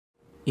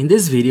In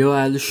this video,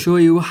 I'll show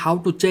you how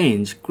to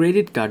change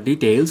credit card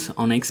details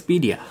on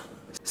Expedia.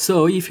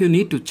 So if you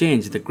need to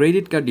change the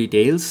credit card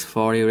details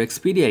for your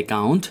Expedia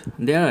account,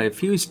 there are a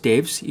few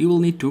steps you will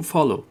need to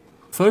follow.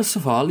 First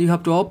of all, you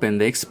have to open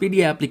the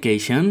Expedia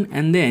application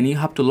and then you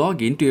have to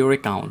log into your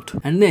account.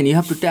 And then you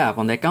have to tap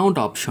on the account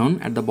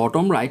option at the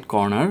bottom right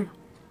corner.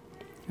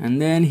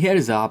 And then here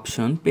is the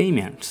option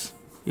Payments.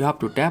 You have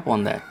to tap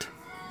on that.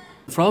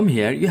 From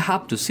here, you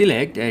have to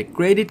select a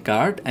credit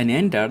card and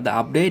enter the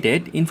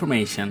updated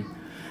information.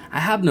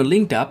 I have not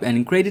linked up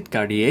any credit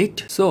card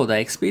yet, so the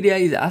Expedia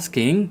is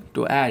asking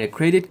to add a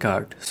credit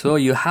card. So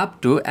you have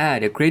to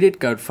add a credit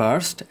card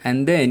first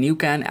and then you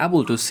can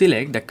able to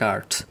select the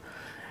cards.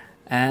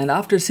 And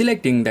after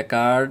selecting the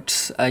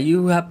cards,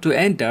 you have to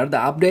enter the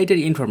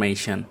updated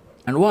information.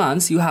 And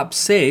once you have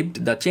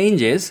saved the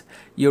changes,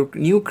 your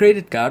new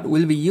credit card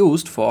will be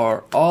used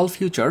for all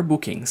future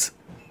bookings.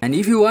 And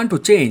if you want to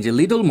change a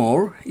little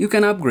more, you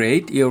can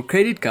upgrade your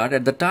credit card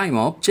at the time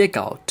of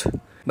checkout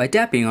by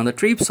tapping on the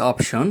trips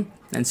option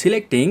and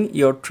selecting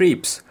your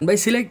trips. By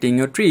selecting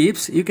your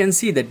trips, you can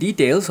see the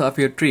details of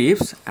your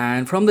trips,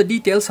 and from the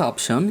details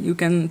option, you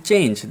can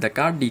change the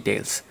card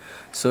details.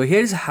 So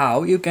here's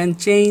how you can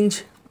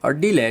change or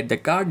delete the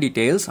card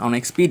details on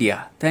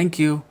Expedia. Thank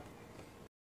you.